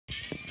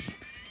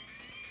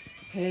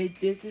Hey,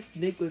 this is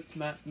Nicholas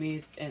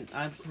McMees, and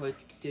I'm going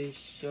to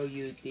show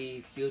you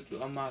the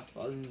Futurama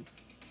Volume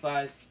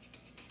 5,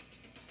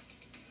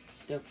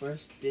 the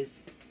first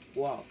disc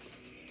walk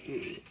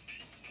through.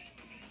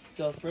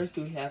 So first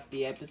we have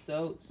the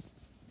episodes,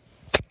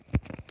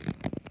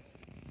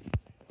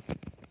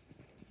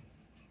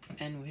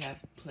 and we have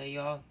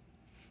Playoff,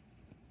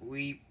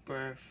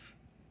 Rebirth,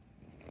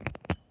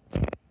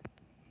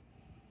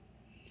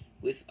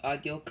 with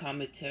audio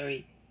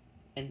commentary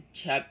and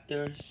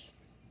chapters,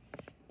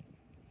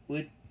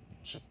 which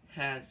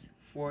has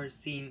 4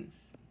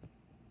 scenes.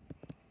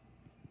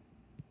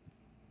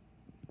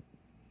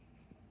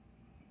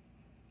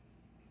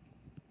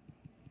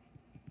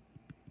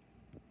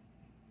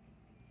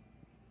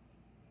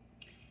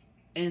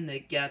 And they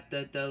got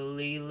the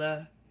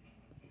Delilah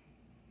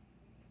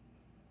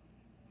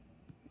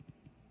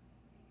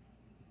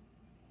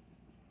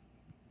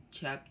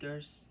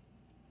chapters.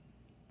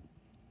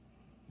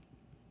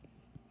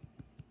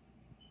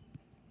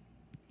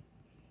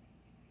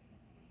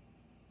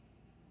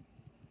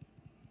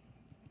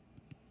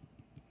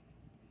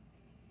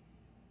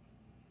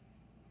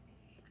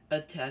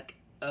 Attack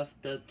of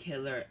the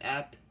Killer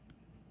App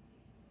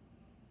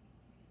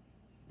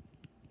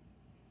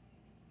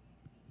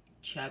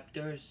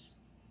chapters.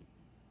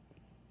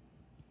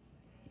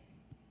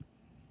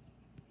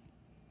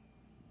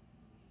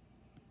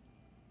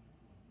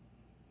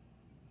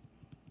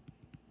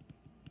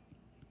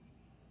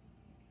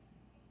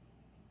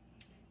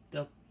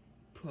 The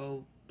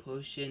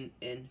Propulsion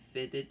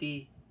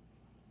Infinity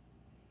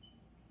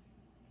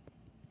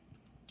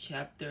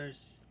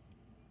chapters.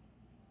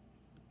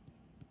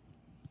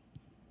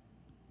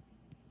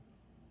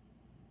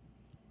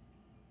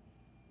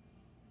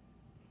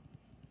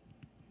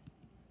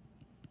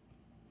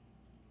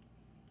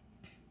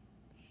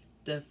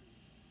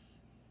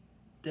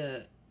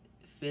 The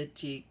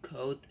Fiji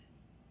Code.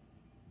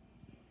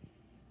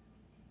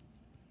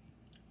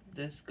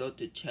 Let's go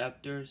to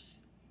chapters.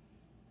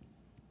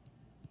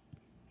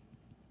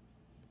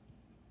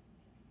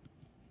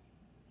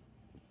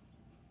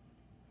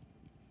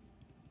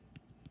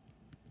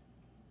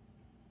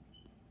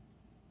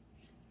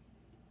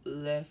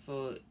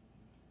 Lethal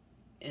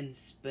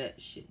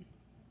Inspection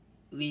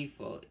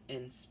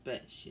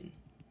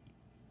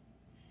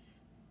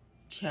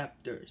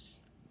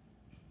chapters.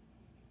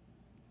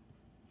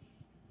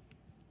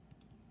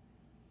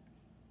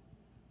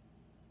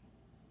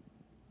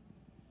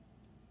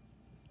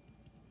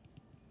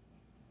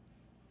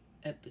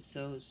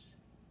 Episodes.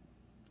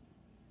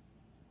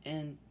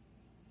 And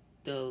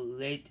the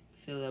late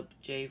Philip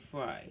J.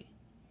 Fry.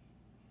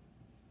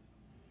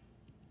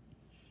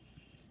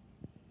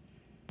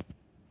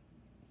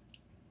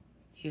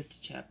 Here the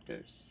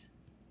chapters.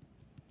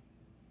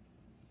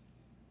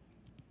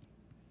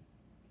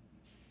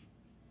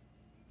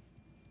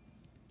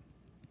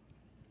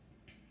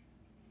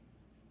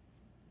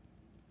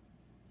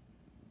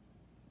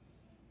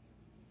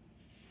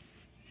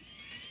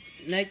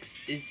 Next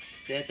is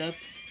setup,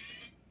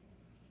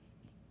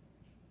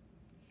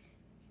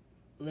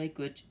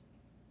 language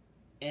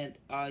and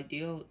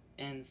audio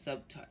and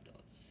subtitles.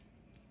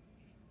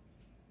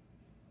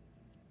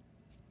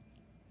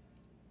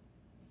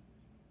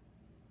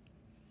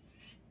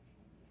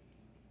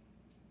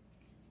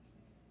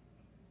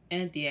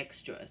 And the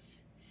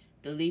extras.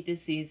 Deleted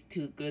scenes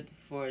too good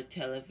for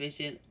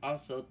television,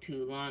 also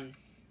too long.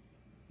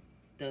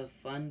 The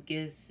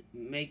Fungus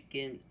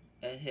making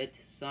a hit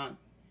song.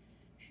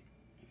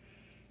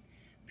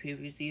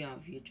 Previously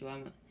on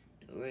Futurama,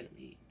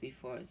 directly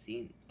before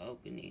scene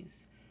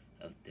openings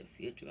of the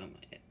Futurama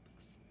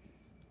epics.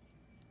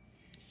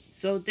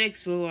 So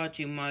thanks for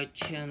watching my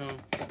channel.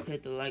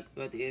 Click the like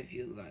button if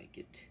you like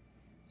it.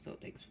 So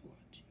thanks for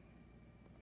watching.